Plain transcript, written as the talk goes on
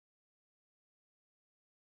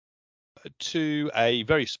to a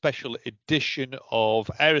very special edition of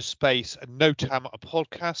Aerospace NOTAM, a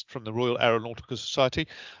podcast from the Royal Aeronautical Society.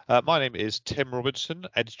 My name is Tim Robinson,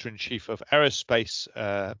 Editor-in-Chief of Aerospace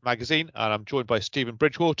magazine, and I'm joined by Stephen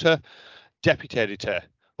Bridgewater, Deputy Editor.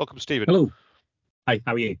 Welcome, Stephen. Hello. Hi,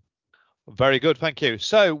 how are you? Very good, thank you.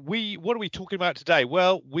 So what are we talking about today?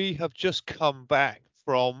 Well, we have just come back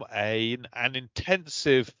from an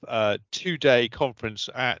intensive 2-day conference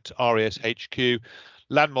at RAeS HQ,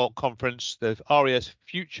 landmark conference, the RAeS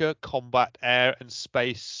Future Combat Air and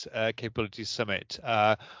Space Capabilities Summit.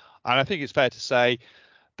 And I think it's fair to say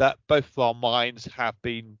that both of our minds have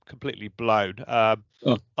been completely blown.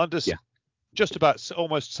 Just about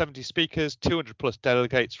almost 70 speakers, 200 plus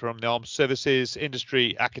delegates from the armed services,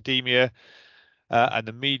 industry, academia, and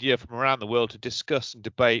the media from around the world to discuss and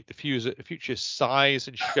debate the future size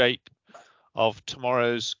and shape of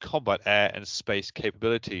tomorrow's combat air and space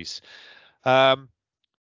capabilities.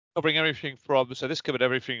 Covering everything this covered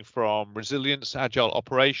everything from resilience, agile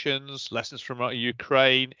operations, lessons from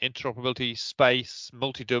Ukraine, interoperability, space,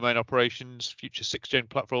 multi-domain operations, future 6th-gen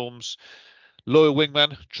platforms, loyal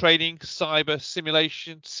wingman, training, cyber,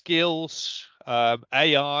 simulation, skills,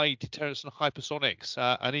 AI, deterrence and hypersonics,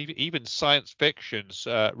 and even science fiction's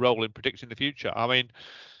role in predicting the future. I mean,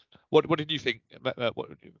 what did you think? What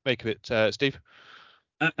make of it, Steve?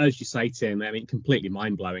 As you say, Tim, I mean, completely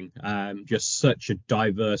mind-blowing. Just such a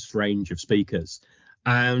diverse range of speakers,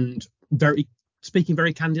 and speaking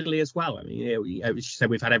very candidly as well. I mean, as you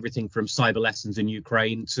said, we've had everything from cyber lessons in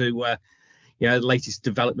Ukraine to the latest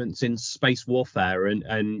developments in space warfare,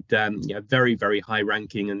 and very, very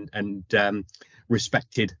high-ranking and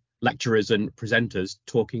respected lecturers and presenters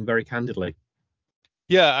talking very candidly.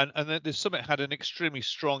 Yeah, and the summit had an extremely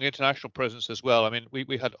strong international presence as well. I mean,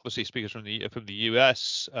 we had obviously speakers from the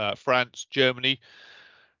US, France, Germany,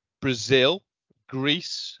 Brazil,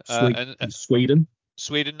 Greece, and Sweden,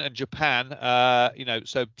 and Japan.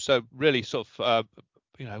 So really sort of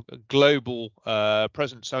global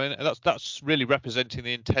presence. I mean, that's really representing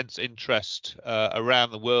the intense interest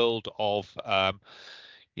around the world of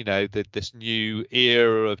this new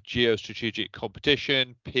era of geostrategic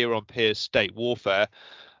competition, peer-on-peer state warfare,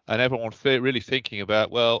 and everyone really thinking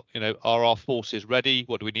about, well, are our forces ready?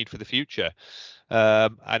 What do we need for the future?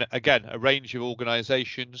 And again, a range of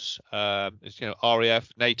organisations, RAF,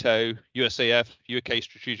 NATO, USAF, UK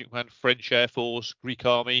Strategic Command, French Air Force, Greek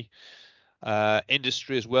Army,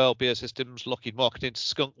 industry as well, BAE Systems, Lockheed Martin,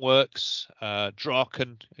 Skunk Works,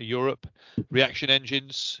 Draken Europe, Reaction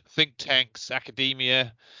Engines, think tanks,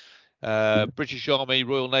 academia, British Army,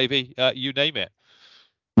 Royal Navy, you name it.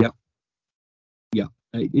 Yeah.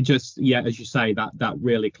 It just, as you say, that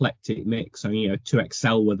real eclectic mix. I mean,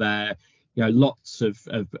 2XL were there, lots of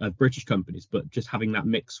British companies, but just having that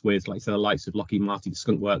mix with, like, the likes of Lockheed Martin,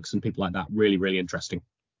 Skunk Works, and people like that, really, really interesting.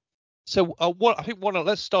 So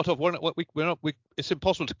let's start off. It's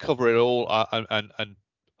impossible to cover it all, and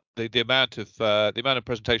the amount of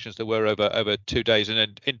presentations there were over 2 days, and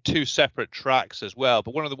then in 2 separate tracks as well.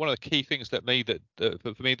 But one of the key things for me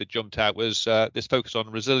that jumped out was this focus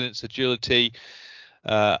on resilience, agility,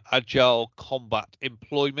 agile combat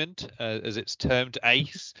employment, as it's termed,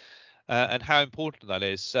 ACE. And how important that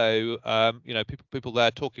is. So, people there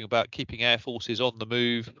talking about keeping air forces on the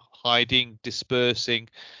move, hiding, dispersing,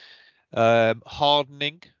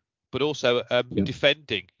 hardening, but also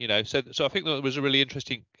defending. So I think there was a really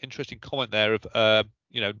interesting comment there of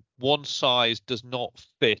one size does not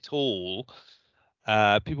fit all.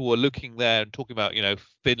 People were looking there and talking about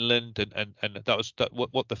Finland, and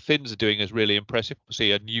what the Finns are doing is really impressive.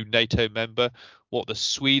 See a new NATO member. What the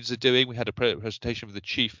Swedes are doing. We had a presentation with the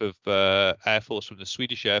chief of Air Force from the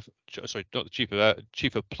Swedish not the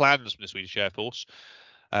chief of plans from the Swedish Air Force.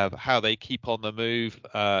 How they keep on the move.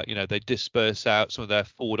 They disperse out some of their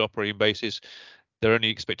forward operating bases. They're only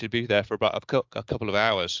expected to be there for about a couple of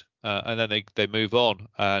hours, and then they move on.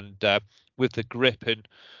 And with the grip, and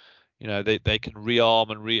they can rearm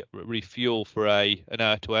and refuel for an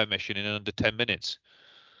air-to-air mission in under 10 minutes.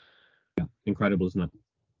 Yeah, incredible, isn't it?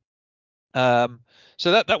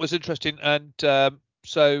 So that was interesting, and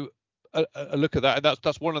so a look at that, and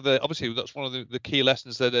that's one of the key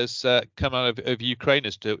lessons that has come out of Ukraine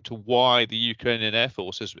as to why the Ukrainian Air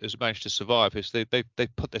Force has managed to survive. Is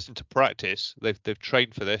they've put this into practice. They've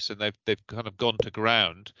trained for this, and they've kind of gone to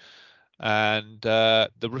ground, and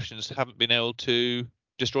the Russians haven't been able to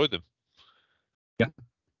destroy them. Yeah,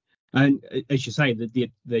 and as you say,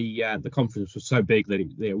 the conference was so big that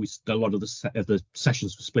a lot of the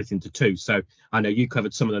sessions were split into 2. So I know you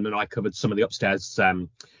covered some of them, and I covered some of the upstairs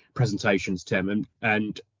presentations, Tim,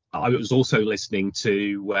 and I was also listening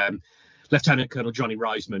to Lieutenant Colonel Johnny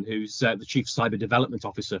Reisman, who's the Chief Cyber Development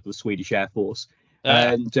Officer for the Swedish Air Force.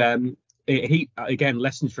 Ah, And he, again,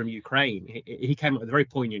 lessons from Ukraine, he came up with a very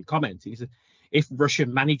poignant comment. He said, if Russia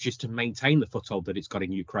manages to maintain the foothold that it's got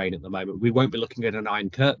in Ukraine at the moment, we won't be looking at an iron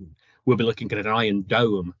curtain. We'll be looking at an iron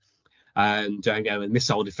dome. And, and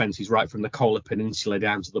missile defences right from the Kola Peninsula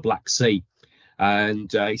down to the Black Sea. And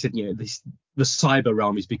he said, the cyber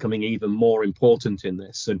realm is becoming even more important in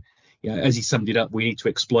this. And as he summed it up, we need to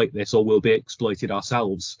exploit this or we'll be exploited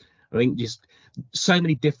ourselves. I think just so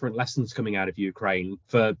many different lessons coming out of Ukraine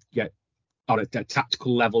for on a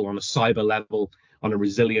tactical level, on a cyber level, on a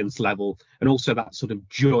resilience level, and also that sort of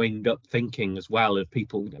joined up thinking as well of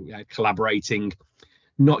people collaborating,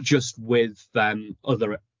 not just with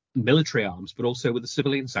other military arms, but also with the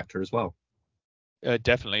civilian sector as well.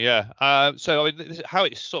 definitely, yeah. So I mean, this is how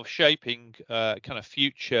it's sort of shaping kind of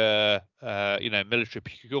future, military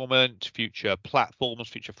procurement, future platforms,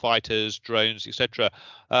 future fighters, drones, etc.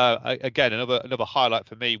 Again, another highlight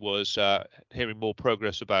for me was hearing more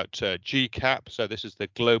progress about GCAP. So this is the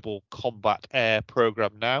Global Combat Air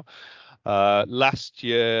Program now. Last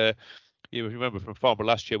year, you remember from Farnborough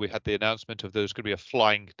last year, we had the announcement of there's going to be a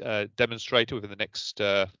flying demonstrator within the next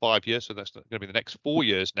 5 years. So that's going to be the next 4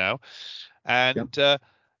 years now. And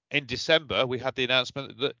in December, we had the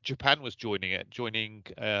announcement that Japan was joining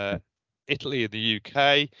Italy and the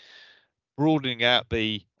UK, broadening out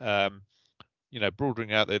the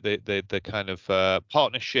kind of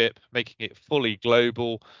partnership, making it fully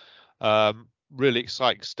global. Really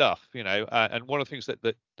exciting stuff, and one of the things that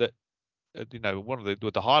one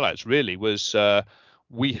of the highlights really was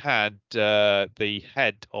we had the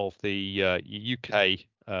head of the UK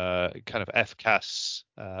kind of FCAS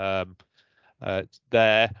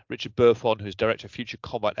there, Richard Burfon, who's Director of Future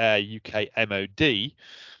Combat Air UK MOD.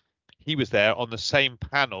 He was there on the same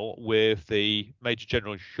panel with the Major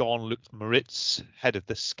General Jean-Luc Moritz, head of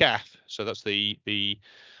the SCAF. So that's the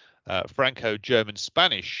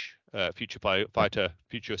Franco-German-Spanish future fighter,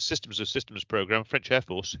 future systems of systems program, French Air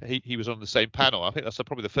Force. He was on the same panel. I think that's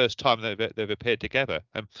probably the first time they've appeared together.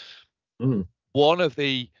 And one of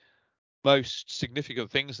the most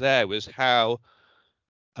significant things there was how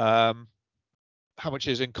much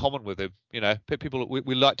is in common with him. People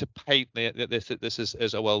we like to paint this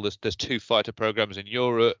as well. There's two fighter programs in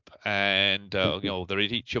Europe, and they're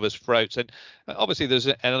at each other's throats, and obviously there's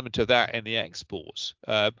an element of that in the exports.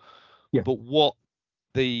 But what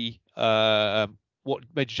Major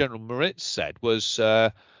General Moritz said was,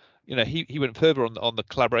 he went further on the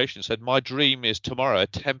collaboration. Said, my dream is tomorrow a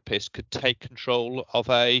Tempest could take control of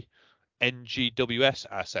a NGWS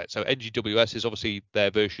asset. So NGWS is obviously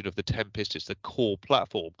their version of the Tempest. It's the core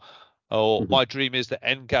platform. Or my dream is that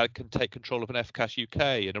NGAD can take control of an FCAS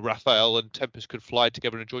UK, and a Rafale and Tempest could fly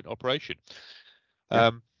together in a joint operation.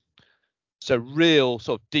 So real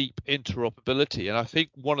sort of deep interoperability. And I think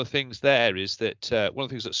one of the things there is that one of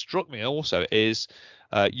the things that struck me also is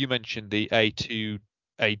you mentioned the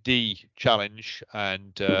A2AD challenge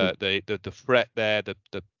and the threat there,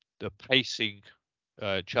 the pacing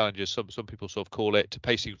challenges, some people sort of call it, to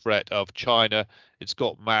pacing threat of China. It's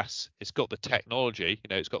got mass, it's got the technology,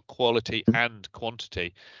 it's got quality and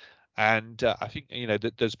quantity. And I think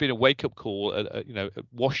that there's been a wake-up call.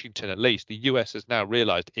 Washington, at least, the US has now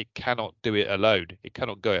realised it cannot do it alone. It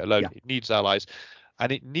cannot go it alone. It needs allies,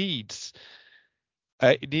 and it needs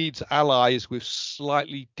allies with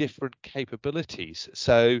slightly different capabilities.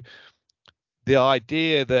 So the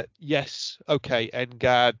idea that yes, okay,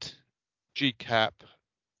 NGAD, GCAP,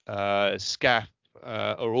 SCAF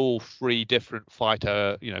are all three different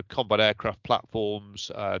fighter, combat aircraft platforms.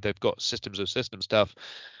 They've got systems of system stuff.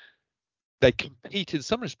 They compete in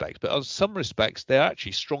some respects, but in some respects they're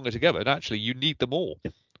actually stronger together. And actually, you need them all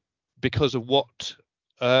because of what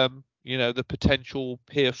the potential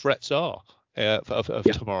peer threats are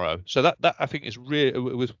of tomorrow. So that I think is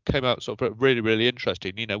really came out sort of really, really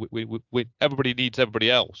interesting. We everybody needs everybody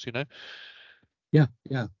else. Yeah.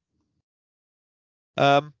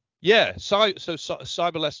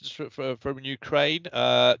 Cyber lessons from Ukraine.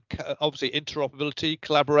 Obviously, interoperability,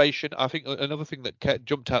 collaboration. I think another thing that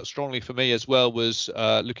jumped out strongly for me as well was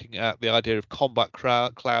looking at the idea of combat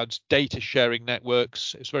clouds, data sharing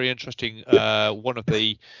networks. It's very interesting. One of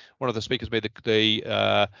the speakers made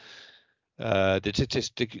the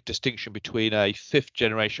distinction between a fifth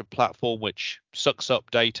generation platform which sucks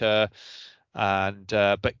up data and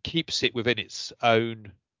but keeps it within its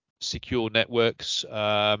own secure networks.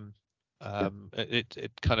 It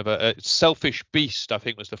kind of a selfish beast, I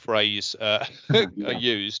think was the phrase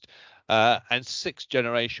used. and sixth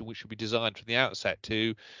generation, which would be designed from the outset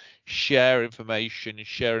to share information and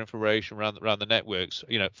share information around the networks,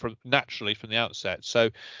 from naturally from the outset.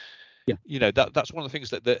 So, Yeah. That's one of the things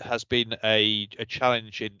that has been a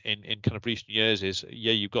challenge in kind of recent years is,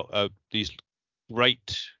 you've got these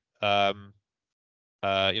great,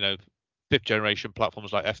 fifth generation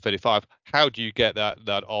platforms like F-35. How do you get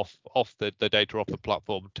that off the data off the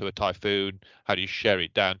platform to a Typhoon? How do you share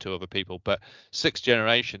it down to other people? But sixth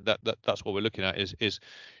generation, that's what we're looking at, is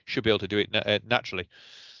should be able to do it naturally.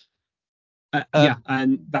 Yeah,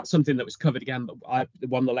 and that's something that was covered again. But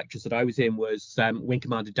one of the lectures that I was in was Wing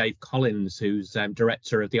Commander Dave Collins, who's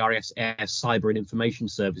director of the RAeS Cyber and Information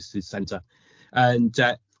Services Centre, and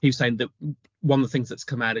he was saying that one of the things that's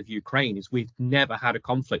come out of Ukraine is we've never had a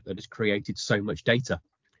conflict that has created so much data.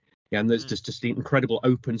 Yeah, and there's just the incredible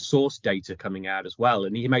open source data coming out as well.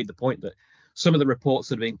 And he made the point that some of the reports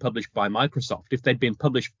that are being published by Microsoft, if they'd been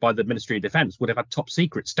published by the Ministry of Defence, would have had top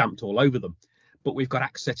secret stamped all over them. But we've got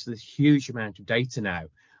access to this huge amount of data now.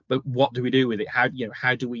 But what do we do with it? How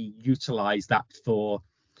do we utilize that for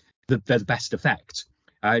the best effect?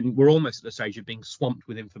 And we're almost at the stage of being swamped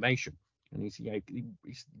with information. And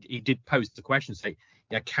he did pose the question, say,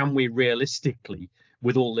 can we realistically,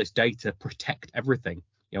 with all this data, protect everything?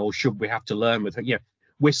 Or should we have to learn with it?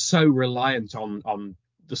 We're so reliant on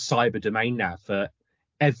the cyber domain now for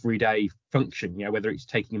everyday function, whether it's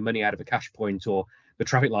taking money out of a cash point or the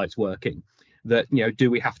traffic lights working, that, do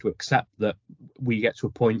we have to accept that we get to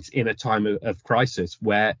a point in a time of crisis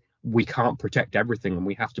where we can't protect everything and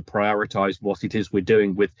we have to prioritize what it is we're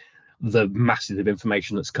doing with the massive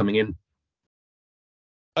information that's coming in?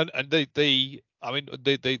 And the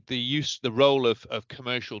role of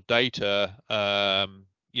commercial data,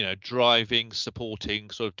 driving, supporting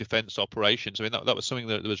sort of defence operations. I mean, that was something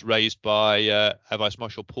that was raised by Air Vice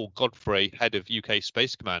Marshal Paul Godfrey, head of UK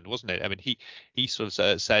Space Command, wasn't it? I mean, he sort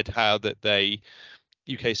of said how that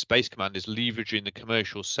UK Space Command is leveraging the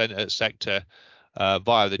commercial sector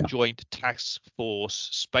via the Joint Task Force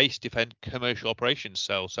Space Defence Commercial Operations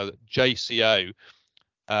Cell, so that JCO,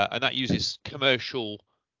 and that uses commercial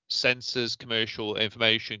sensors, commercial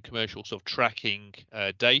information, commercial sort of tracking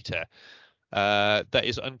data that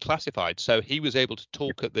is unclassified. So he was able to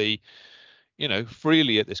talk at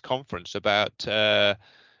freely at this conference about a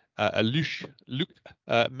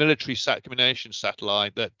military communication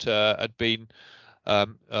satellite that had been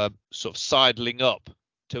sort of sidling up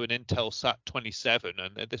to an Intelsat 27,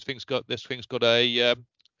 and this thing's got a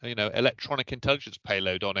electronic intelligence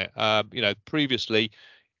payload on it. Previously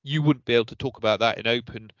you wouldn't be able to talk about that in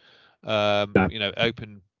open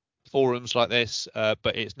open forums like this,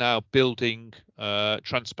 but it's now building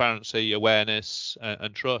transparency, awareness,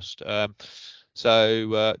 and trust. No,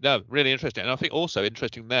 really interesting. And I think also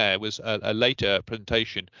interesting there was a later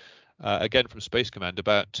presentation, again from Space Command,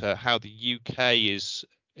 about how the UK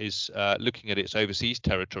is looking at its overseas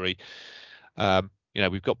territory.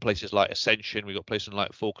 We've got places like Ascension, we've got places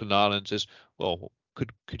like Falkland Islands. As well,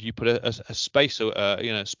 could you put a space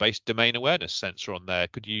space domain awareness sensor on there?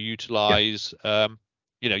 Could you utilize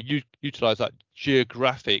utilize that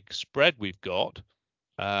geographic spread we've got,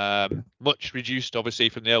 much reduced obviously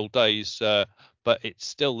from the old days, but it's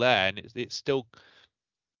still there, and it still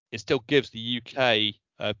gives the UK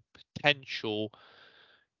a potential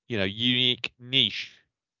unique niche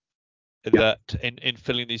that in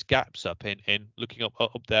filling these gaps up, in looking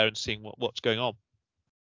up there and seeing what's going on.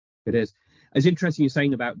 It is. It's interesting you're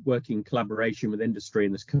saying about working in collaboration with industry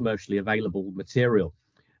and this commercially available material.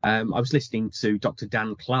 I was listening to Dr.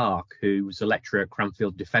 Dan Clark, who's a lecturer at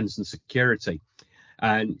Cranfield Defence and Security,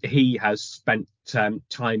 and he has spent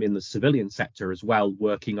time in the civilian sector as well,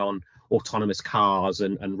 working on autonomous cars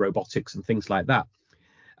and robotics and things like that.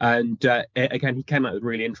 And again, he came out with a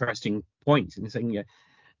really interesting point in saying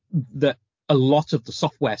that a lot of the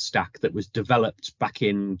software stack that was developed back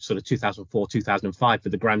in sort of 2004, 2005 for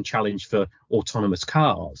the grand challenge for autonomous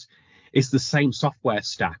cars is the same software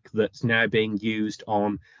stack that's now being used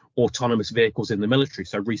on autonomous vehicles in the military,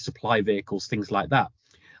 so resupply vehicles, things like that.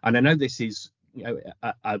 And I know this is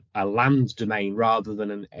a land domain rather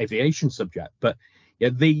than an aviation subject, but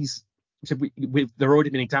these, so there have already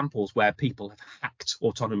been examples where people have hacked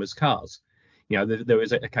autonomous cars. There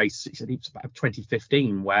was a case, it was about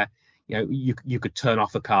 2015, where you could turn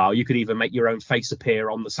off a car, you could even make your own face appear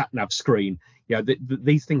on the sat nav screen.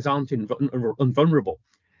 These things aren't invulnerable.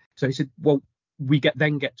 So he said, well, we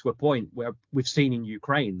then get to a point where we've seen in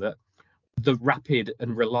Ukraine that the rapid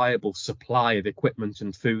and reliable supply of equipment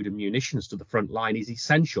and food and munitions to the front line is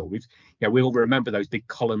essential. We all remember those big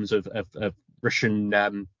columns of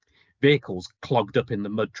Russian vehicles clogged up in the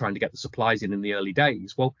mud trying to get the supplies in the early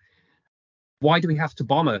days. Well, why do we have to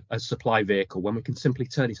bomb a supply vehicle when we can simply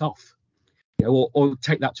turn it off? Or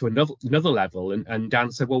take that to another level. And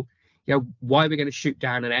Dan said, well, why are we going to shoot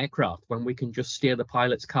down an aircraft when we can just steer the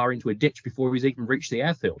pilot's car into a ditch before he's even reached the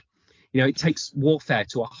airfield? It takes warfare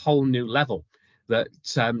to a whole new level. That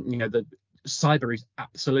the cyber is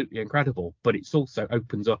absolutely incredible, but it also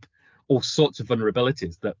opens up all sorts of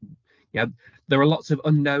vulnerabilities. That there are lots of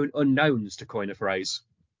unknowns, to coin a phrase.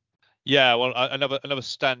 Yeah, well, another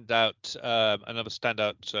standout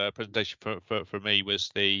presentation for me was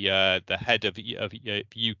the head of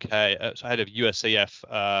UK head of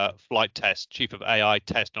USAF flight test, chief of AI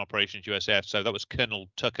test and operations USAF. So that was Colonel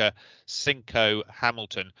Tucker Cinco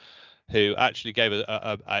Hamilton, who actually gave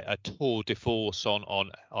a tour de force on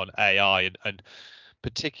AI and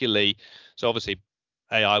particularly, so obviously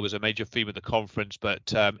AI was a major theme of the conference,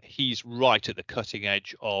 but he's right at the cutting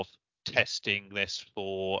edge of testing this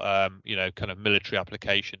for kind of military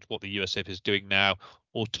applications. What the USAF is doing now,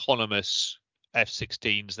 autonomous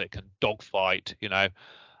F-16s that can dogfight,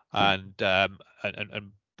 and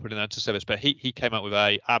putting that to service. But he came up with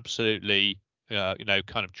a absolutely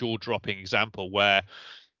kind of jaw-dropping example where,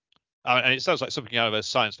 and it sounds like something out of a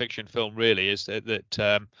science fiction film, really, is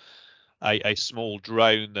that a small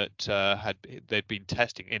drone that they'd been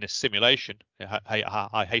testing in a simulation.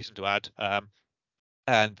 I hasten to add.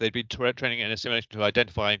 And they'd been training it in a simulation to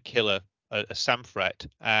identify and kill a SAM threat,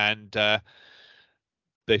 and the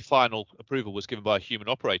final approval was given by a human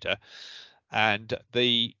operator, and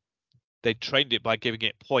they trained it by giving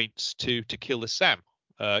it points to kill the SAM,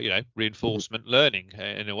 reinforcement learning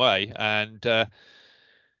in a way, and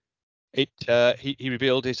he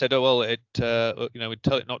revealed, he said, oh well, we'd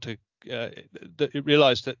tell it not to. It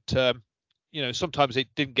realized that sometimes it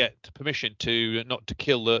didn't get permission not to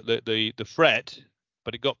kill the threat,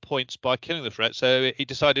 but it got points by killing the threat, so he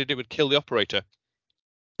decided it would kill the operator.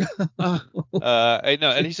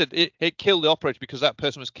 And he said it killed the operator because that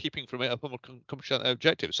person was keeping from accomplishing that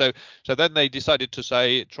objective. So then they decided to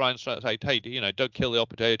try and say, hey, don't kill the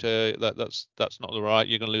operator. That's not the right.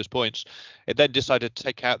 You're going to lose points. It then decided to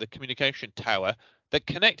take out the communication tower that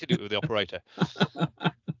connected it with the operator.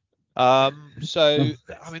 So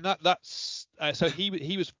I mean that's so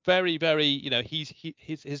he was very,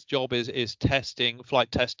 his job is testing,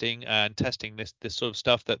 flight testing, and testing this sort of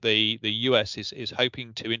stuff that the US is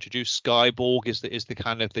hoping to introduce. Skyborg is the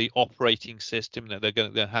kind of the operating system that they're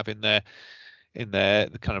going to have in their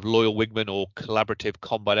the kind of loyal wingman or collaborative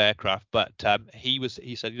combat aircraft. But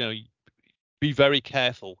he said, be very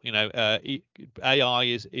careful. AI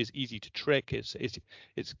is easy to trick. It's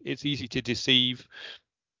easy to deceive.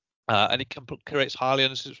 And it can create highly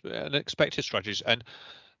unexpected strategies, and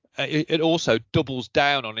it also doubles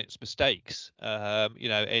down on its mistakes. In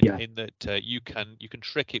that you can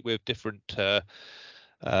trick it with different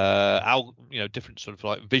different sort of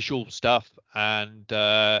like visual stuff, and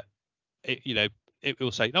it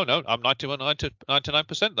will say no, I'm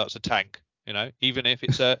 99% that's a tank. Even if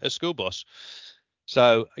it's a school bus.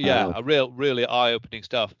 So a really eye-opening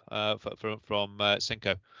stuff from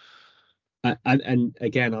Cinco. And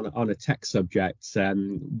again, on a tech subject,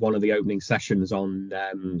 one of the opening sessions on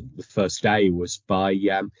the first day was by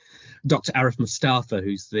Dr. Arif Mustafa,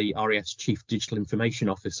 who's the RAeS Chief Digital Information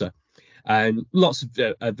Officer. And lots of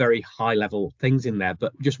very high-level things in there.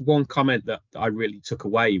 But just one comment that I really took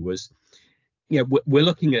away was, we're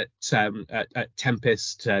looking at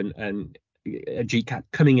Tempest and GCAT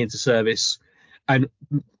coming into service and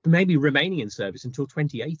maybe remaining in service until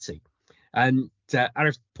 2080. And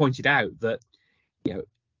Arif pointed out that,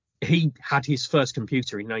 he had his first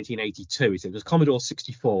computer in 1982. He said it was Commodore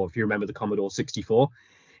 64, if you remember the Commodore 64.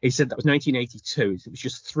 He said that was 1982. It was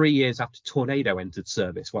just 3 years after Tornado entered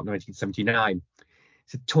service, 1979. He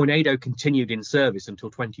said Tornado continued in service until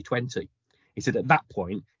 2020. He said at that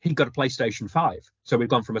point, he got a PlayStation 5. So we've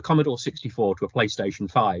gone from a Commodore 64 to a PlayStation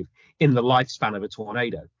 5 in the lifespan of a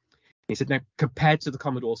Tornado. He said, now, compared to the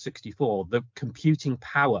Commodore 64, the computing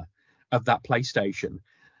power of that PlayStation,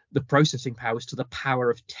 the processing power is to the power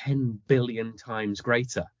of 10 billion times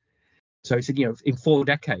greater. So he said, in 4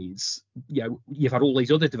 decades, you've had all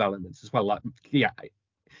these other developments as well, like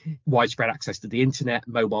widespread access to the internet,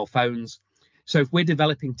 mobile phones. So if we're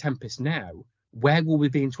developing Tempest now, where will we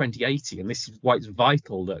be in 2080? And this is why it's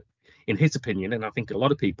vital that, in his opinion, and I think a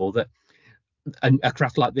lot of people, that a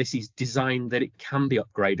craft like this is designed that it can be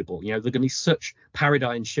upgradable. There are going to be such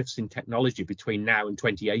paradigm shifts in technology between now and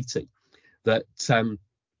 2080 that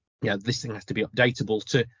this thing has to be updatable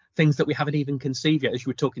to things that we haven't even conceived yet. As you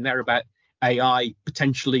were talking there about AI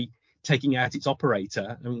potentially taking out its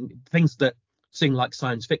operator, I mean, things that seem like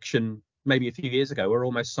science fiction maybe a few years ago are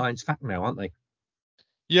almost science fact now, aren't they?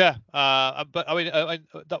 Yeah, but I mean,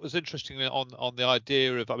 that was interesting on the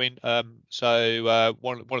idea of, I mean,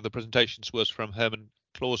 one of the presentations was from Herman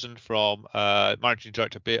Clausen, from Managing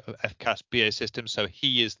Director of FCAS BA Systems. So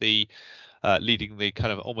he is the leading the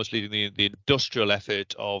kind of almost leading the industrial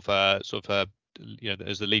effort of as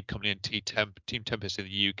the lead company in Team Tempest in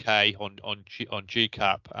the UK on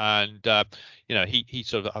GCAP, and he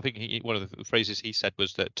sort of, I think one of the phrases he said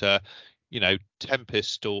was that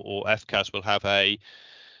Tempest or FCAS will have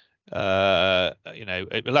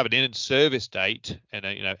it'll have an in-service date and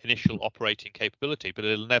a initial operating capability, but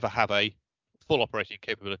it'll never have a full operating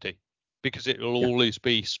capability because it will Yeah. always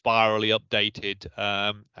be spirally updated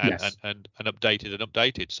Yes. and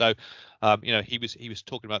updated. So, he was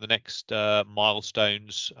talking about the next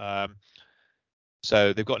milestones.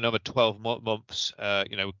 So they've got another 12 months.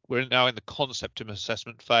 We're now in the concept and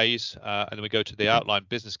assessment phase, and then we go to the outline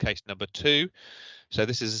business case number 2. So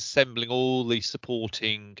this is assembling all the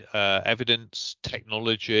supporting evidence,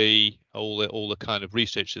 technology, all the kind of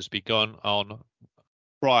research that's begun on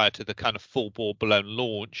prior to the kind of full-blown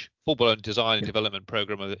launch, full-blown design and development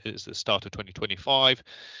program is the start of 2025.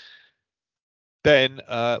 Then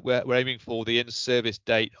we're aiming for the in-service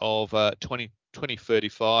date of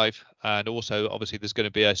 2035, and also obviously there's going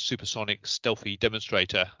to be a supersonic stealthy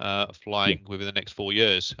demonstrator flying within the next 4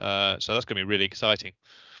 years. So that's going to be really exciting.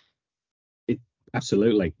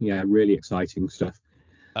 Absolutely, yeah, really exciting stuff.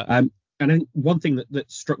 And then one thing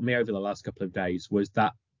that struck me over the last couple of days was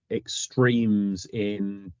that extremes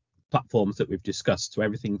in platforms that we've discussed. So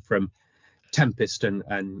everything from Tempest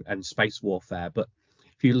and space warfare. But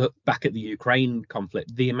if you look back at the Ukraine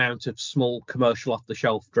conflict, the amount of small commercial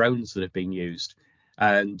off-the-shelf drones that have been used,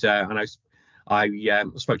 and I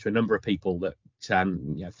spoke to a number of people that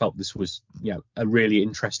felt this was a really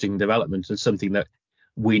interesting development and something that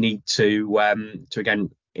we need to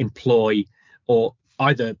again employ, or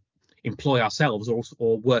either employ ourselves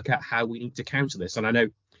or work out how we need to counter this. And I know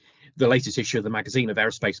the latest issue of the magazine, of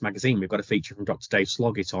Aerospace magazine, we've got a feature from Dr. Dave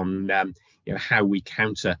Sloggett on how we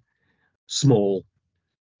counter small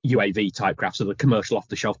UAV type craft, so the commercial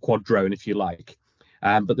off-the-shelf quad drone, if you like.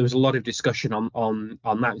 But there was a lot of discussion on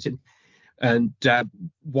that. And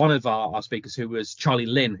one of our speakers, who was Charlie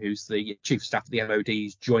Lynn, who's the Chief of Staff of the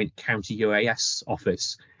MOD's Joint Counter UAS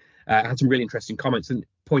Office, had some really interesting comments, and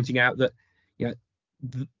pointing out that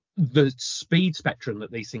the speed spectrum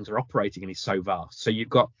that these things are operating in is so vast. So you've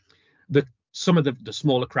got some of the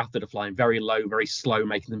smaller craft that are flying very low, very slow,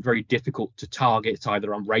 making them very difficult to target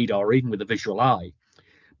either on radar or even with a visual eye.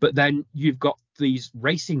 But then you've got these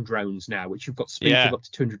racing drones now, which have got speeds of up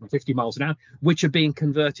to 250 miles an hour, which are being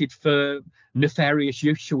converted for nefarious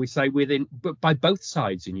use, shall we say, by both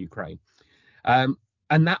sides in Ukraine. And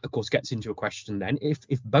that, of course, gets into a question then.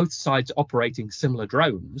 If both sides are operating similar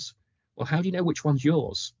drones, well, how do you know which one's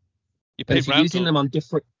yours? You paint if you're using them on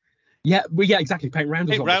different... Yeah, exactly. Paint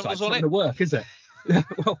roundels on the side. It's not going to work, is it?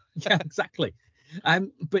 Well, yeah, exactly.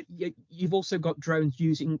 But you've also got drones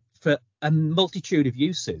using for a multitude of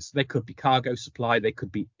uses. They could be cargo supply, they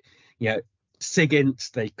could be,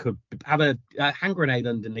 SIGINT, they could have a hand grenade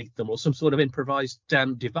underneath them, or some sort of improvised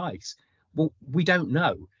device. Well, we don't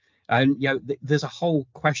know. And there's a whole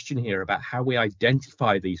question here about how we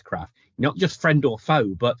identify these craft, not just friend or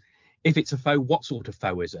foe, but if it's a foe, what sort of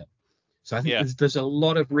foe is it? So I think there's a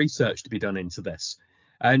lot of research to be done into this.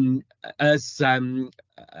 And as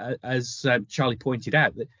Charlie pointed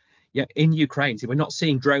out, that in Ukraine, we're not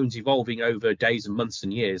seeing drones evolving over days and months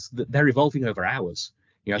and years. They're evolving over hours.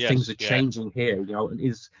 Things are changing here.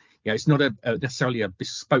 It's not necessarily a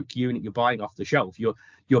bespoke unit you're buying off the shelf.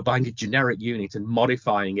 You're buying a generic unit and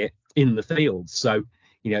modifying it in the field. So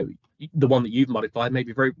the one that you've modified may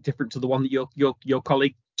be very different to the one that your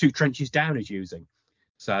colleague 2 trenches down is using.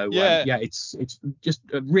 So it's just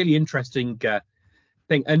a really interesting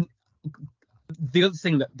thing. And the other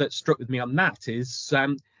thing that struck with me on that is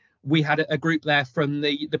we had a group there from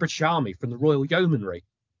the British Army, from the Royal Yeomanry,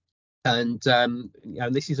 and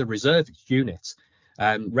this is a reserve unit.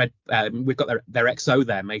 We've got their XO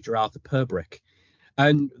there, Major Arthur Purbrick,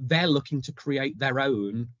 and they're looking to create their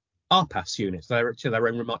own RPAS units. They're actually their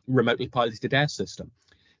own remotely piloted air system.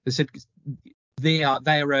 They said they're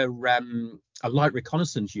a light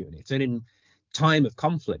reconnaissance unit, and in time of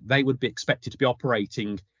conflict, they would be expected to be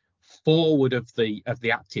operating forward of the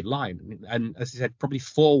active line, and as I said, probably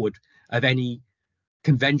forward of any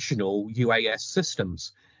conventional UAS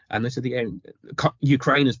systems. And they said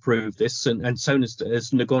Ukraine has proved this, and so has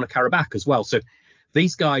Nagorno-Karabakh as well. So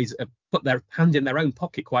these guys have put their hand in their own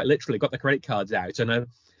pocket, quite literally, got their credit cards out, and are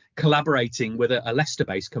collaborating with a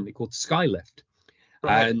Leicester-based company called Skylift.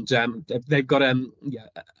 Right. and they've got yeah,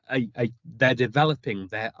 they're developing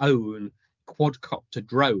their own quadcopter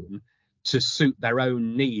drone to suit their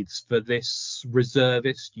own needs for this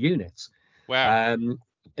reservist unit. Wow. Um,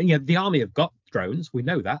 and yeah, the army have got drones. We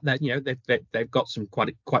know that. They've got some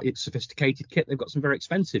quite sophisticated kit. They've got some very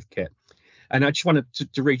expensive kit. And I just wanted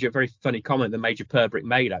to read you a very funny comment that Major Purbrick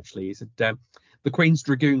made. Actually, he said the Queen's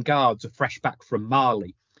Dragoon Guards are fresh back from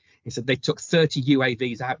Mali. He said they took 30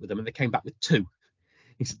 UAVs out with them and they came back with two.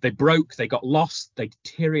 He said they broke, they got lost, they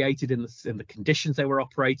deteriorated in the conditions they were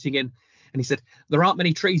operating in. And he said there aren't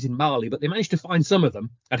many trees in Mali, but they managed to find some of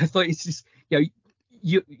them. And I thought it's just,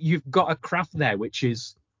 you've got a craft there which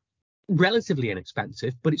is relatively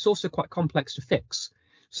inexpensive, but it's also quite complex to fix.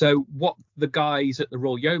 So what the guys at the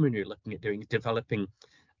Royal Yeomanry are looking at doing is developing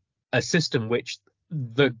a system which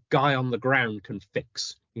the guy on the ground can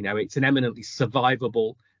fix. It's an eminently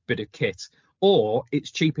survivable bit of kit, or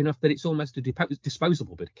it's cheap enough that it's almost a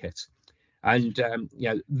disposable bit of kit. And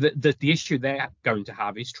the issue they're going to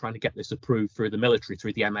have is trying to get this approved through the military,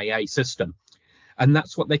 through the MAA system, and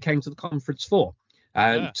that's what they came to the conference for.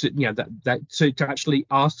 Yeah. To actually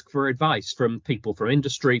ask for advice from people from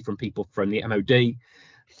industry, from people from the MOD,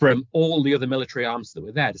 from all the other military arms that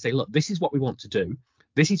were there to say, look, this is what we want to do.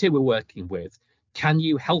 This is who we're working with. Can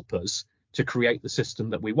you help us to create the system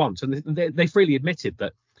that we want? And they freely admitted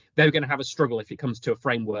that they're going to have a struggle if it comes to a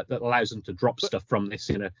framework that allows them to drop stuff from this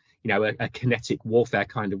in a kinetic warfare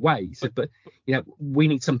kind of way. He said, but we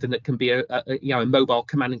need something that can be a mobile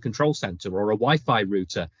command and control center, or a Wi-Fi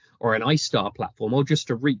router, or an iStar platform, or just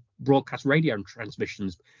to broadcast radio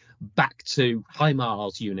transmissions back to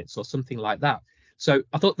HIMARS units or something like that. So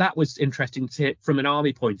I thought that was interesting to hear from an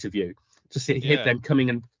army point of view, to hear Yeah. them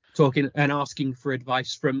coming and talking and asking for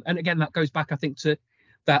advice from. And again, that goes back, I think, to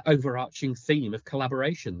that overarching theme of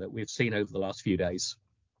collaboration that we've seen over the last few days.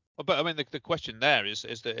 But I mean, the question there is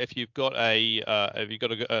that if you've got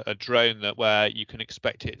a drone that where you can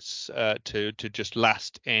expect it to just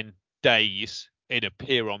last in days in a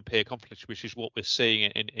peer-on-peer conflict, which is what we're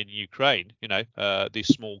seeing in Ukraine. These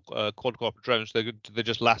small quadcopter drones, they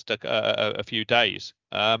just last a few days.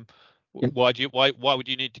 Yeah, Why would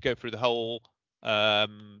you need to go through the whole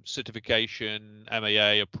certification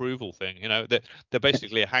MAA approval thing? They're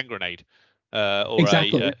basically a hand grenade, or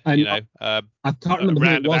exactly. And I can't a remember who it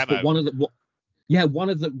round of was, but ammo. one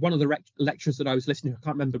of the lectures that I was listening to, I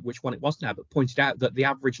can't remember which one it was now, but pointed out that the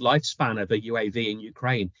average lifespan of a UAV in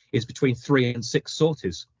Ukraine is between 3 and 6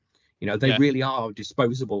 sorties. They Yeah, really are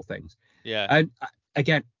disposable things. yeah, And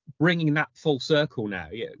again, bringing that full circle now,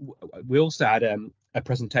 we also had a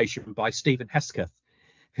presentation by Stephen Hesketh,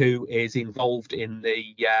 who is involved in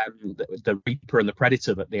the Reaper and the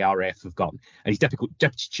Predator that the RAF have got, and he's deputy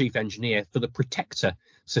chief engineer for the Protector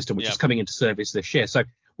system, which yeah, is coming into service this year. So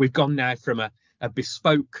we've gone now from a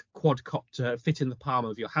bespoke quadcopter fit in the palm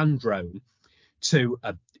of your hand drone to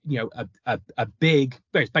a big,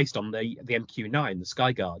 it's based on the MQ-9, the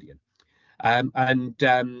Sky Guardian, and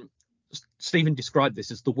Stephen described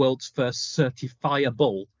this as the world's first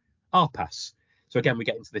certifiable RPAS. So again, we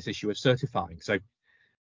get into this issue of certifying. So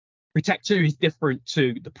Protector is different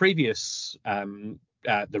to the previous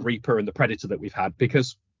the Reaper and the Predator that we've had,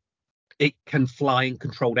 because it can fly in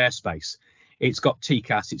controlled airspace. It's got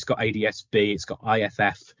TCAS, it's got ADS-B, it's got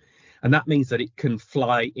IFF, and that means that it can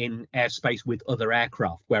fly in airspace with other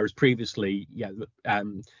aircraft, whereas previously,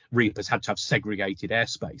 Reapers had to have segregated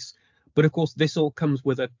airspace. But of course, this all comes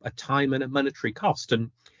with a time and a monetary cost,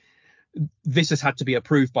 and this has had to be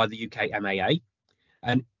approved by the UK MAA.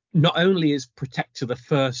 And not only is Protector the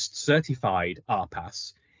first certified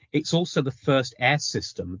RPAS, it's also the first air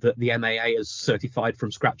system that the MAA has certified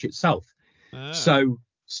from scratch itself. ah, So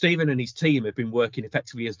Stephen and his team have been working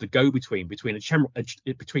effectively as the go-between between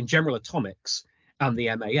General Atomics and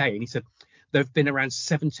the MAA. And he said there have been around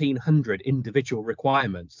 1,700 individual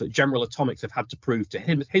requirements that General Atomics have had to prove to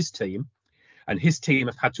his team, and his team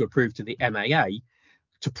have had to approve to the MAA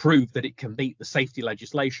to prove that it can meet the safety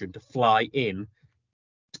legislation to fly in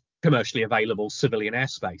commercially available civilian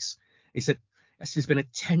airspace. He said this has been a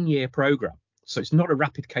 10-year program, so it's not a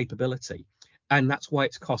rapid capability, and that's why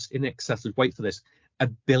it's cost in excess of, wait for this,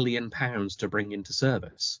 £1 billion to bring into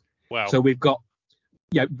service. wow, So we've got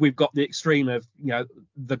the extreme of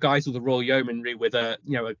the guys of the Royal Yeomanry with a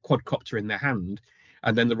quadcopter in their hand,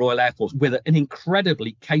 and then the Royal Air Force with an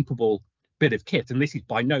incredibly capable bit of kit. And this is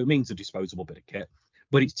by no means a disposable bit of kit,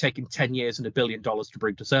 but it's taken 10 years and $1 billion to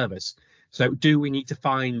bring to service. So do we need to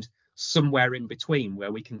find somewhere in between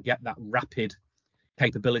where we can get that rapid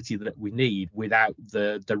capability that we need without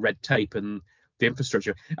the red tape and the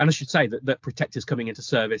infrastructure? And I should say that Protector's coming into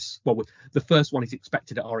service. Well, the first one is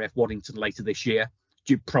expected at RAF Waddington later this year,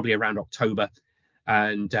 probably around October,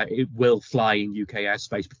 and it will fly in UK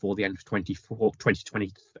airspace before the end of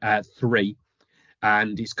 2023,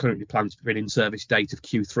 and is currently planned for an in-service date of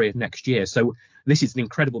Q3 of next year. So this is an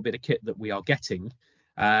incredible bit of kit that we are getting,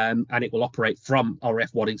 and it will operate from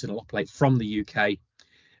RAF Waddington, will operate from the UK,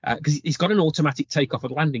 because it's got an automatic takeoff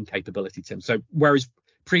and landing capability, Tim. So whereas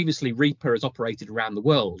previously Reaper has operated around the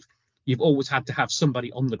world, you've always had to have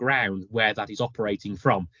somebody on the ground where that is operating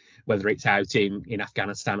from, whether it's out in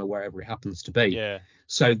Afghanistan or wherever it happens to be. Yeah.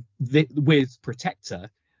 So with Protector,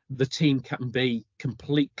 the team can be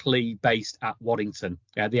completely based at Waddington.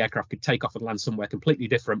 The aircraft could take off and land somewhere completely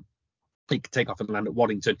different. It could take off and land at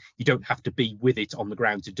Waddington. You don't have to be with it on the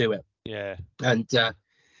ground to do it. Yeah. And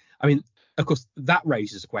I mean, of course, that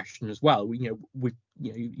raises a question as well.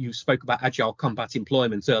 You spoke about agile combat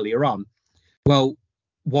employment earlier on. Well,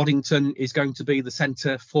 Waddington is going to be the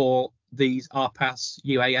centre for these RPAS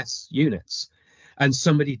UAS units, and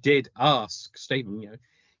somebody did ask Stephen,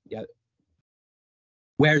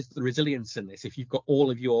 where's the resilience in this? If you've got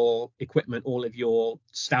all of your equipment, all of your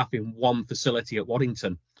staff in one facility at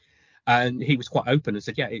Waddington. And he was quite open and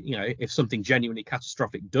said, if something genuinely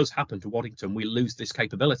catastrophic does happen to Waddington, we lose this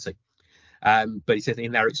capability. But he said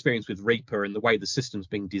in their experience with Reaper and the way the system's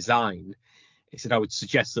being designed, he said, I would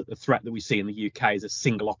suggest that the threat that we see in the UK is a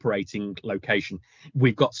single operating location.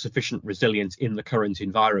 We've got sufficient resilience in the current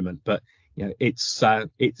environment, but it's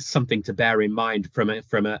something to bear in mind from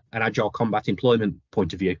an agile combat employment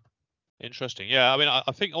point of view. Interesting. Yeah, I mean,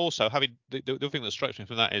 I think also having the thing that strikes me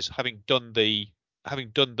from that is having done the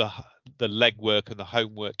legwork and the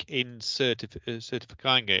homework in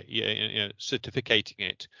certifying it, certificating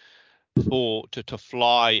it to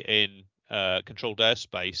fly in controlled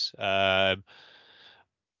airspace.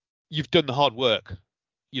 You've done the hard work.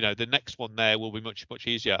 The next one there will be much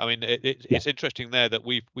easier. I mean, it's interesting there that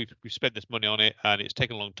we've spent this money on it, and it's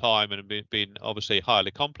taken a long time and been obviously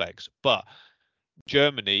highly complex. But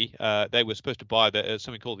Germany, they were supposed to buy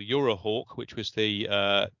something called the Eurohawk, which was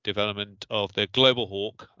the development of the Global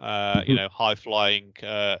Hawk, high flying,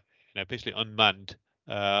 basically unmanned,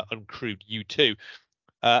 uncrewed U2,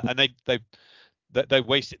 and they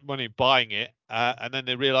wasted money buying it, and then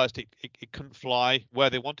they realised it couldn't fly where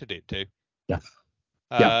they wanted it to.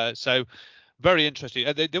 So very interesting.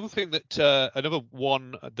 The other thing that another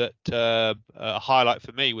one that a highlight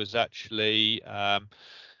for me was actually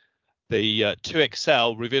the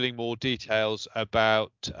 2XL revealing more details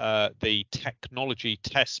about the technology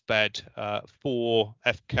test bed for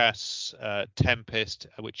FCAS Tempest,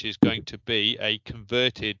 which is going to be a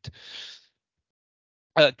converted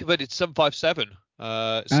 757.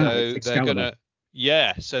 So they're gonna,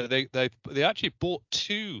 so they actually bought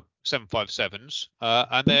two 757s,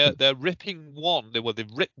 and they're ripping one. They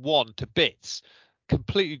ripped one to bits,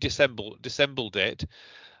 completely disassembled it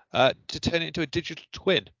to turn it into a digital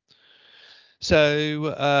twin.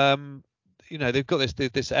 So they've got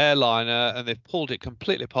this airliner, and they've pulled it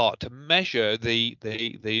completely apart to measure the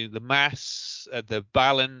mass, the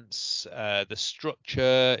balance, the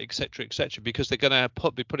structure, etc., because they're going to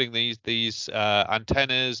be putting these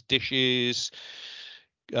antennas, dishes,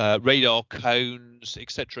 radar cones,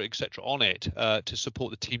 etc., on it to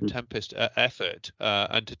support the Team Tempest effort,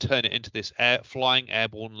 and to turn it into this flying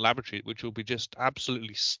airborne laboratory, which will be just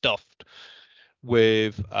absolutely stuffed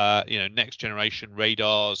with next generation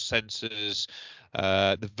radars, sensors,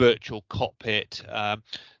 the virtual cockpit.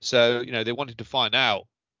 So they wanted to find out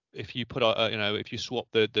if you put if you swap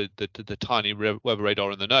the tiny weather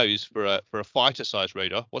radar in the nose for a fighter size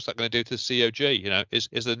radar, what's that going to do to the COG?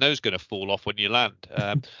 Is the nose going to fall off when you land?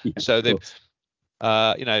 So they've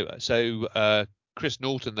Chris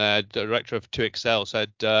Norton, their director of 2XL,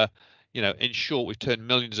 said in short, we've turned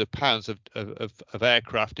millions of pounds of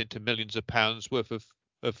aircraft into millions of pounds worth of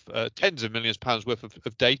tens of millions of pounds worth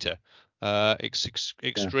of data.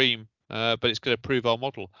 Extreme, but it's going to prove our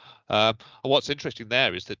model. And what's interesting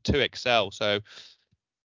there is that 2XL, so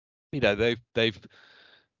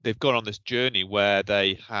they've gone on this journey where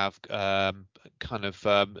they have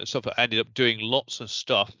sort of ended up doing lots of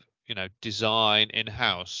stuff, design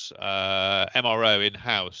in-house, MRO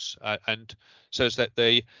in-house, and so it's that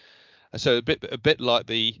a bit like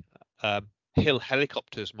the Hill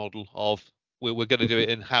helicopters model of we're going to do it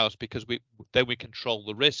in house because we control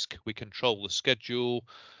the risk, we control the schedule,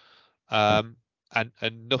 and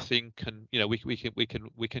nothing can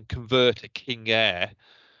we can convert a King Air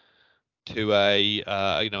to a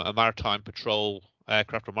maritime patrol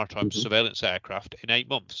aircraft or maritime surveillance aircraft in 8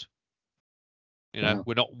 months. Wow.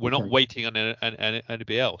 We're not Okay. waiting on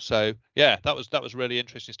anybody else. So yeah, that was really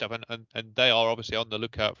interesting stuff, and they are obviously on the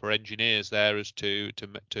lookout for engineers there as to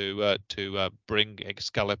bring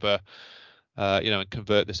Excalibur, and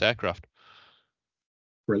convert this aircraft.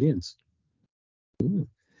 Brilliant. Ooh.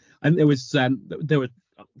 And there were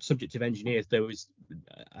subject of engineers. There was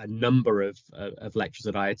a number of lectures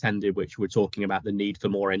that I attended, which were talking about the need for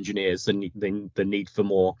more engineers and the need for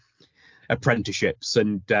more apprenticeships,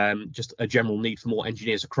 and just a general need for more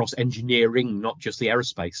engineers across engineering, not just the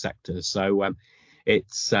aerospace sector. So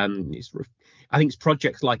it's I think it's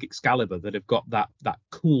projects like Excalibur that have got that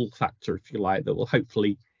cool factor, if you like, that will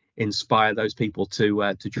hopefully inspire those people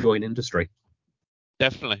to join industry.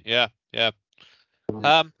 Definitely, yeah, yeah.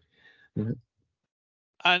 Um, Yeah.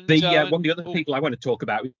 and The one of the other oh, people I want to talk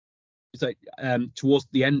about is that towards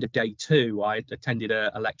the end of day two, I attended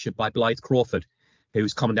a lecture by Blythe Crawford,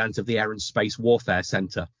 who's commandant of the Air and Space Warfare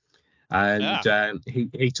Centre, and yeah,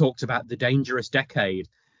 he talked about the dangerous decade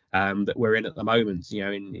that we're in at the moment.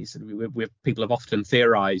 And he said people have often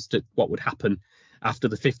theorised at what would happen after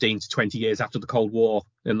the 15 to 20 years after the Cold War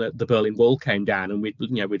and the Berlin Wall came down, and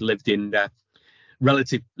we'd lived in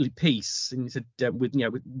relative peace. And he said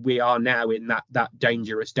we are now in that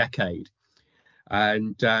dangerous decade,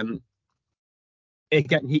 and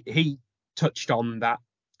again he touched on that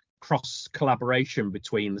cross collaboration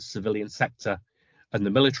between the civilian sector and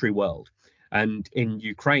the military world, and in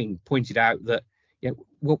Ukraine pointed out that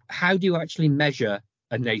well, how do you actually measure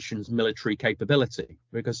a nation's military capability?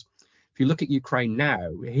 Because if you look at Ukraine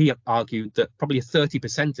now, he argued that probably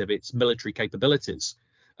 30% of its military capabilities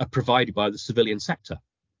are provided by the civilian sector.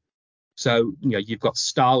 So you've got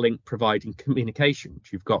Starlink providing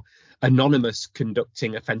communications, you've got Anonymous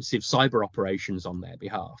conducting offensive cyber operations on their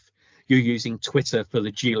behalf, you're using Twitter for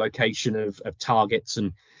the geolocation of targets,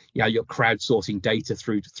 and you're crowdsourcing data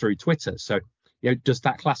through Twitter. So does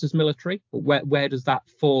that class as military? Where does that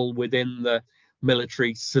fall within the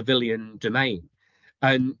military civilian domain?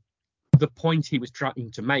 And the point he was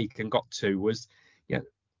trying to make and got to was,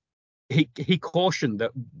 he cautioned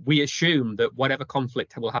that we assume that whatever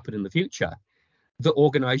conflict will happen in the future, that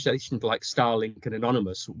organizations like Starlink and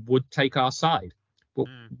Anonymous would take our side. Well,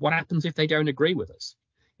 what happens if they don't agree with us?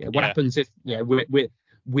 What yeah, happens if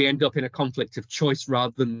we end up in a conflict of choice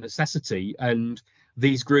rather than necessity, and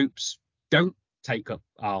these groups don't take up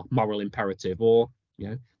our moral imperative, or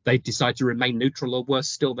they decide to remain neutral, or worse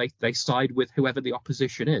still, they side with whoever the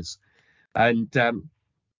opposition is. And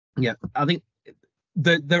I think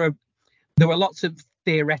there were lots of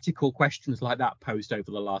theoretical questions like that posed over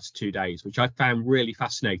the last 2 days, which I found really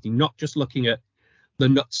fascinating. Not just looking at the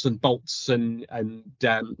nuts and bolts and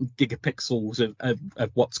gigapixels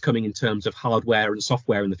of what's coming in terms of hardware and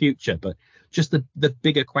software in the future, but just the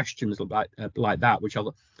bigger questions like that,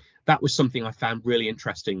 that was something I found really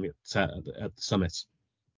interesting at the summit.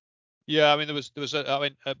 yeah. I mean, there was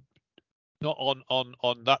not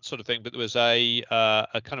on that sort of thing, but there was a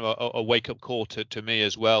kind of a wake up call to me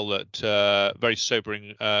as well. That very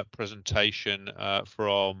sobering presentation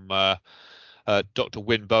from Dr.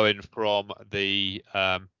 Wynne Bowen from the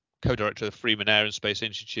co-director of the Freeman Air and Space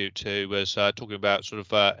Institute, who was talking about sort of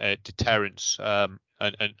deterrence, and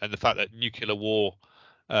the fact that nuclear war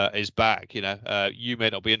is back. You may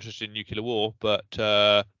not be interested in nuclear war, but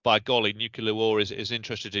by golly, nuclear war is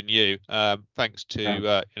interested in you. Thanks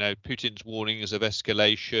to Putin's warnings of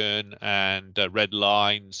escalation and red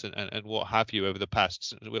lines and what have you over the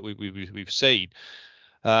past we've seen.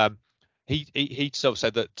 He sort of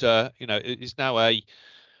said that it's now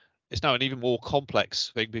an even more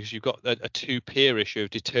complex thing, because you've got a two-peer issue of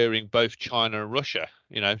deterring both China and Russia.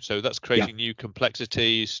 So that's Yeah, creating new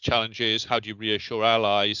complexities, challenges. How do you reassure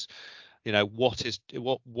allies?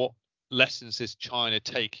 What lessons is China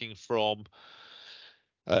taking from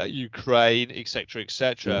Ukraine, etc., yeah.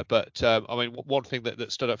 etc. But I mean, one thing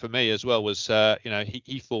that stood out for me as well was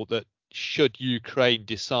he thought that should Ukraine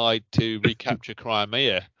decide to recapture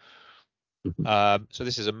Crimea, so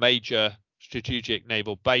this is a major strategic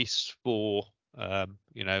naval base for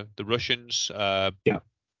the Russians. Yeah,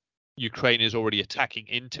 Ukraine is already attacking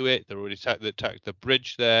into it. They're already attacked the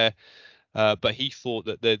bridge there. But he thought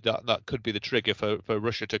that could be the trigger for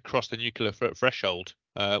Russia to cross the nuclear threshold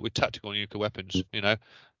with tactical nuclear weapons.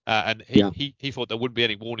 And yeah, he thought there wouldn't be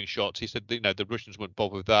any warning shots. He said the Russians wouldn't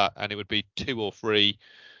bother with that, and it would be 2 or 3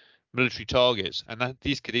 military targets, and that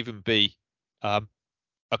these could even be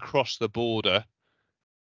across the border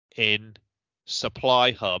in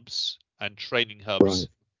supply hubs and training right. hubs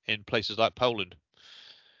in places like Poland,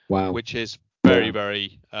 Wow. which is very, Wow.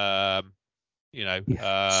 very,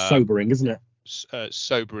 Yeah. Sobering, isn't it?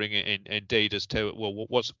 sobering indeed as to well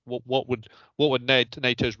what would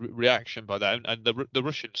NATO's reaction by that, and the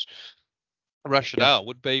Russians rationale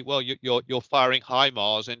would be, well, you're firing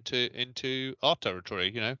HIMARS into our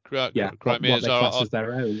territory. What Crimea's they class our as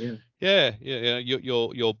their own. yeah.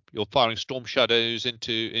 You're firing Storm Shadows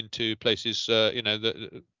into places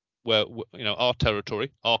where our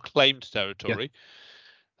territory, our claimed Yeah. territory.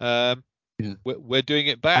 Yeah. We're doing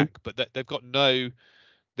it And back, but they've got no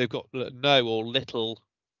or little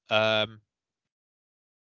kind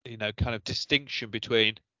of distinction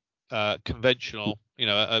between conventional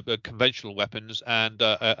conventional weapons and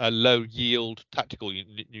a low yield tactical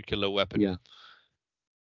nuclear weapon. yeah,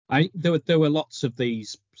 there were lots of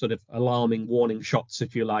these sort of alarming warning shots,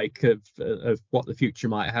 if you like, of what the future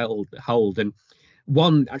might hold. And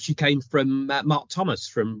one actually came from Mark Thomas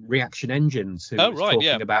from Reaction Engines, who Oh was right,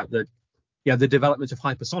 yeah. talking about the development of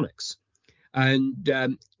hypersonics.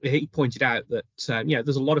 And he pointed out that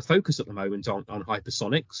there's a lot of focus at the moment on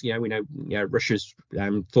hypersonics. We know Russia's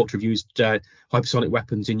thought to have used hypersonic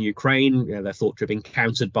weapons in Ukraine. They're thought to have been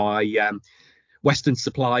countered by Western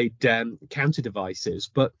supplied counter devices.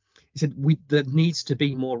 But he said there needs to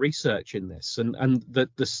be more research in this, and the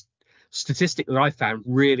statistic that I found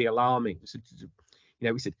really alarming.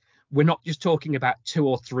 We said we're not just talking about 2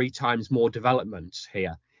 or 3 times more development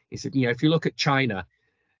here. He said, if you look at China,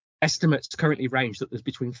 estimates currently range that there's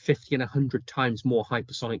between 50 and 100 times more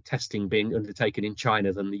hypersonic testing being undertaken in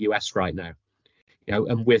China than the US right now.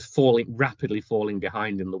 And we're rapidly falling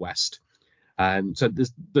behind in the West. So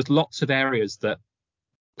there's lots of areas that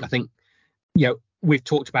I think, we've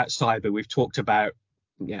talked about cyber, we've talked about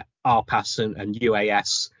RPAS and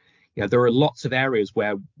UAS. There are lots of areas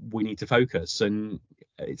where we need to focus, and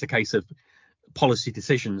it's a case of policy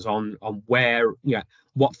decisions on where,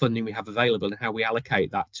 what funding we have available and how we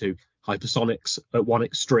allocate that to hypersonics at one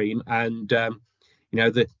extreme, and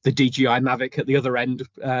the DJI Mavic at the other end,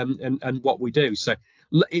 and what we do. So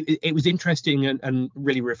it was interesting and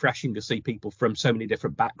really refreshing to see people from so many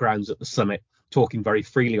different backgrounds at the summit talking very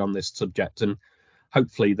freely on this subject, and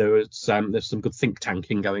hopefully there's some good think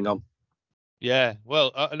tanking going on. Yeah,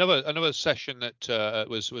 well, another session that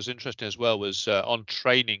was interesting as well was on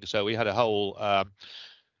training. So we had a whole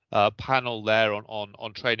panel there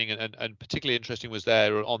on training, and particularly interesting was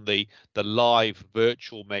there on the live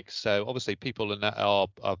virtual mix. So obviously people in that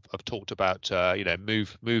have talked about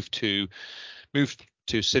move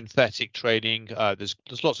to synthetic training.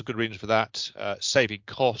 There's lots of good reasons for that. Saving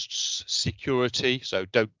costs, security. So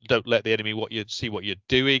don't let the enemy see what you're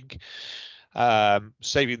doing.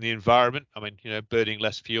 Saving the environment. I mean, burning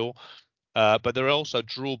less fuel. But there are also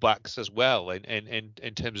drawbacks as well in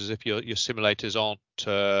terms of if your simulators aren't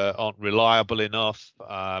reliable enough,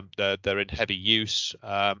 they're in heavy use,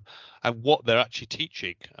 and what they're actually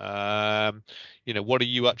teaching. What are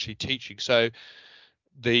you actually teaching? So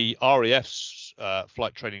the RAF's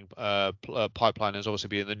flight training pipeline has obviously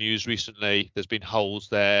been in the news recently. There's been holes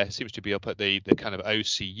there. Seems to be up at the kind of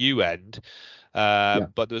OCU end.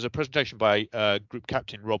 But there was a presentation by Group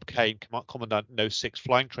Captain Rob Kane, Commandant No. 6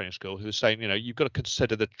 Flying Training School, who was saying, you've got to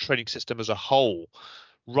consider the training system as a whole,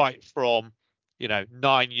 right from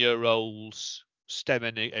 9-year-olds STEM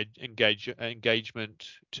engagement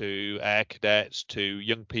to air cadets to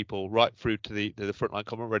young people, right through to the frontline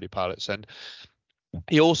combat ready pilots. And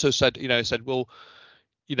he also said, well,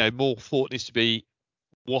 more thought needs to be,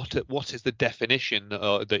 what is the definition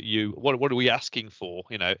what are we asking for?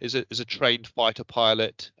 Is a trained fighter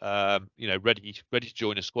pilot ready to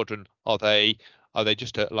join a squadron? Are they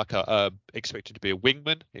just expected to be a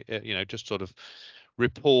wingman, just sort of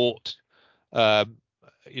report,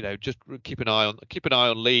 just keep an eye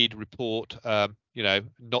on lead, report,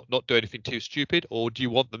 not do anything too stupid? Or do you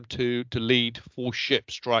want them to lead full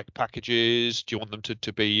ship strike packages? Do you want them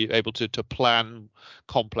to be able to plan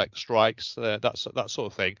complex strikes, that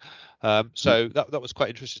sort of thing? So that was quite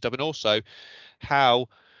interesting stuff. And also how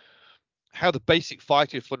the basic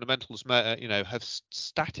fighting fundamentals have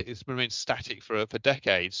remained static for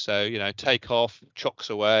decades. So take off,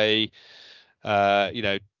 chocks away,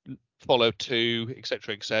 follow to,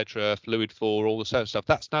 etc, fluid for, all the sort of stuff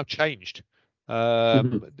that's now changed.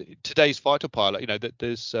 Today's fighter pilot, that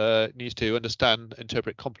there's needs to understand,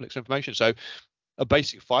 interpret complex information. So a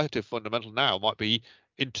basic fighter fundamental now might be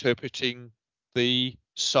interpreting the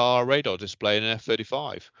SAR radar display in an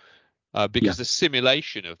F-35, because the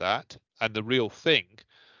simulation of that and the real thing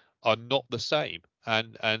are not the same.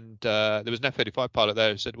 And there was an F-35 pilot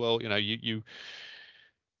there who said, well,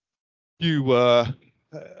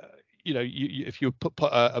 if you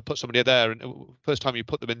put somebody there, and first time you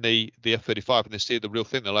put them in the F-35 and they see the real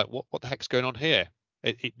thing, they're like, what the heck's going on here?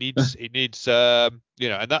 it needs and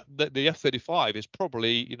that the F-35 is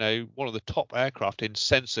probably one of the top aircraft in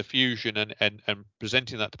sensor fusion and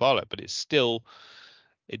presenting that to pilot, but it still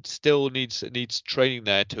needs training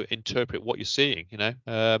there to interpret what you're seeing.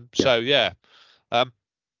 Yeah. So yeah. Yeah.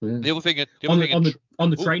 The other thing, oh, on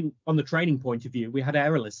the training point of view, we had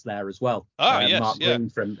Aerolis there as well. yes, Mark yeah. Green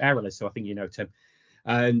from Aerolis, so I think you know Tim.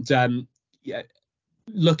 And yeah,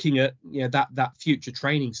 looking at that future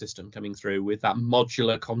training system coming through with that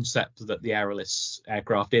modular concept that the Aerolis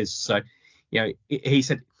aircraft is. So, he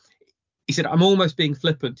said I'm almost being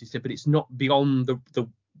flippant. He said, but it's not beyond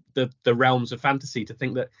the realms of fantasy to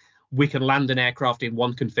think that we can land an aircraft in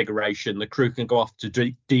one configuration, the crew can go off to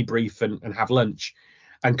debrief and have lunch,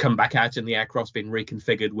 and come back out and the aircraft's been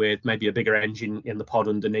reconfigured with maybe a bigger engine in the pod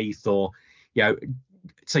underneath, or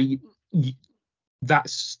so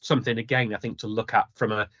that's something again I think to look at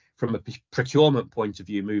from a procurement point of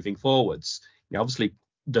view moving forwards. Obviously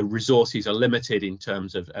the resources are limited in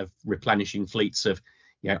terms of replenishing fleets of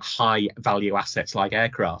high value assets like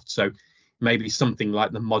aircraft. So maybe something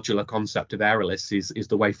like the modular concept of Aerolis is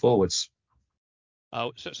the way forwards.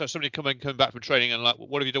 Oh, so somebody coming back from training and like,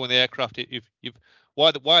 what have you done with the aircraft?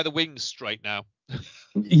 Why are the wings straight now?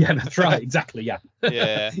 Yeah, that's right. Exactly. Yeah.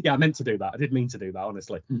 Yeah. Yeah, I meant to do that. I did mean to do that,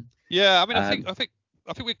 honestly. Yeah. I mean, I think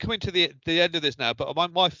we're coming to the end of this now. But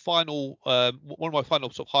my final one of my final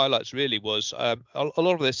sort of highlights really was a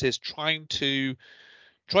lot of this is trying to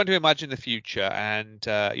imagine the future, and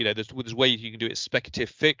there's ways you can do it. Speculative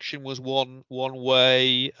fiction was one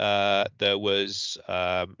way. There was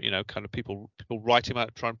kind of people writing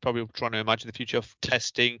about probably trying to imagine the future of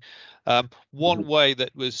testing. One way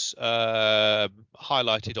that was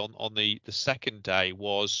highlighted on the second day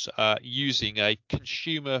was using a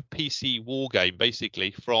consumer PC war game,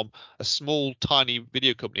 basically from a small tiny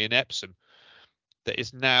video company in Epsom, that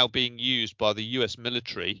is now being used by the US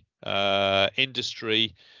military,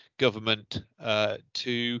 industry, government,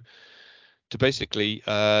 to basically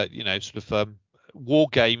war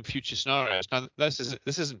game future scenarios. Now this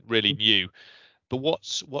isn't really new, but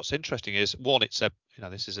what's interesting is, one,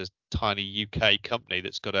 this is a tiny UK company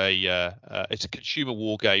that's got it's a consumer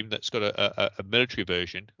war game that's got a military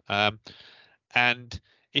version, and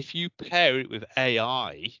if you pair it with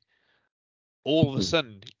AI, all of a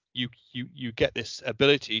sudden you get this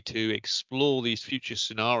ability to explore these future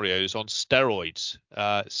scenarios on steroids.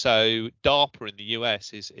 So DARPA in the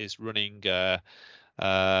US is running a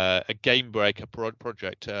game breaker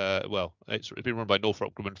project. Well, it's been run by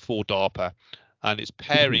Northrop Grumman for DARPA, and it's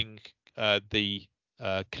pairing the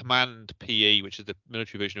Command PE, which is the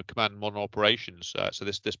military version of Command Modern Operations. So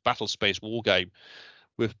this battle space war game,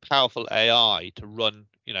 with powerful AI to run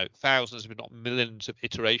thousands, if not millions, of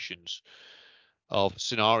iterations of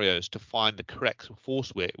scenarios to find the correct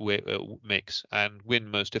force mix and win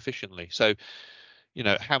most efficiently. So,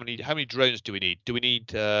 how many drones do we need? Do we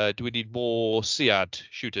need more SEAD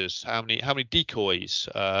shooters? How many decoys?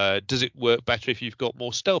 Does it work better if you've got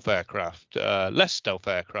more stealth aircraft, less stealth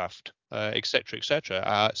aircraft, etc.,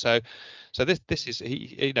 etc.? So this is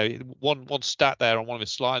one stat there on one of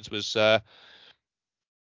his slides was the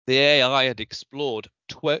AI had explored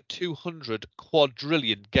 200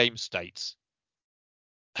 quadrillion game states.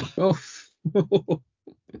 Oh.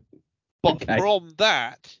 But Okay. from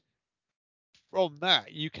that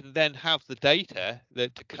you can then have the data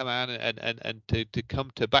that to come out and to come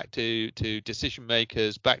to back to decision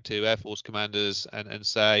makers, back to Air Force commanders, and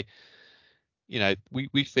say,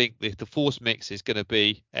 we think that the force mix is going to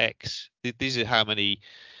be X. These are how many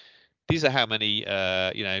kind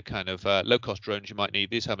of low cost drones you might need.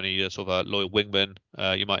 These are how many sort of loyal wingmen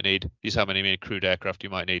you might need. These are how many crewed aircraft you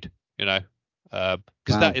might need. Because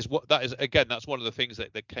Wow. that is again, that's one of the things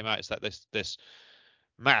that came out, is that this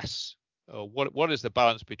mass, what is the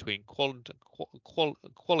balance between quality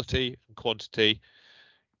and quantity,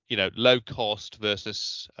 low cost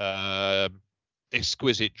versus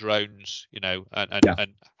exquisite drones,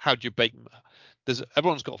 and how do you make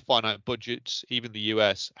everyone's got finite budgets, even the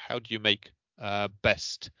US. How do you make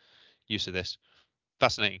best use of this?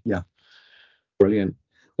 Fascinating. Yeah. Brilliant.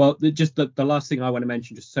 Well, just the last thing I want to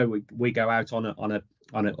mention, just so we go out on a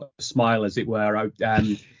smile, as it were.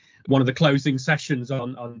 One of the closing sessions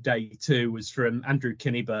on day 2 was from Andrew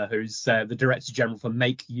Kinniber, who's the Director General for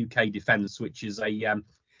Make UK Defence, which is a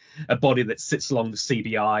body that sits along the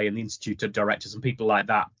CBI and the Institute of Directors and people like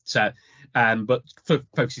that, but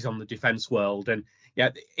focuses on the defence world. And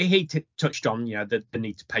he touched on the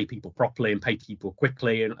need to pay people properly and pay people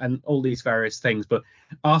quickly and all these various things, but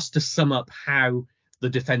asked to sum up how the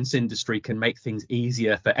defence industry can make things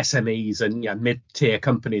easier for SMEs and mid-tier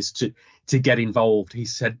companies to get involved. He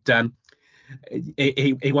said,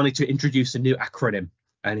 he wanted to introduce a new acronym,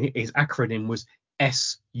 and his acronym was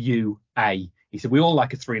SUA. He said we all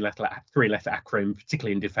like a three-letter acronym,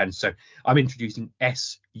 particularly in defence. So I'm introducing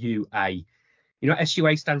SUA. You know what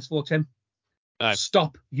SUA stands for, Tim? No.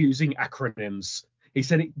 Stop using acronyms. He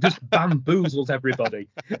said it just bamboozles everybody,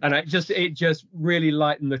 and it just really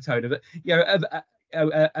lightened the tone of it. You know,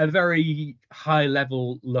 a very high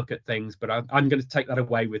level look at things, but I'm going to take that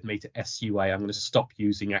away with me to SUA. I'm going to stop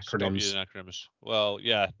using acronyms. Stop using acronyms. Well,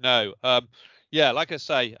 yeah, no, yeah, like I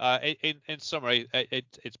say, in summary,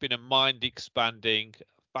 it's been a mind expanding,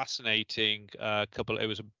 fascinating couple. It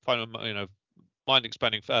was a final, mind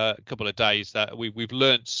expanding couple of days that we've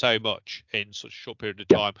learned so much in such a short period of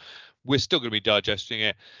time. We're still going to be digesting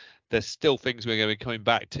it. There's still things we're going to be coming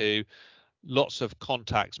back to. Lots of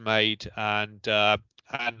contacts made, and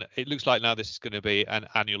it looks like now this is going to be an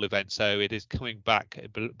annual event, so it is coming back.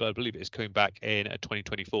 But I believe it is coming back in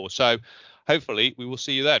 2024. So hopefully we will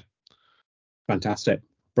see you then. Fantastic,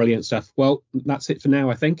 brilliant stuff. Well, that's it for now,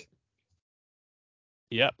 I think.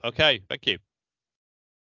 Yep. Okay. Thank you.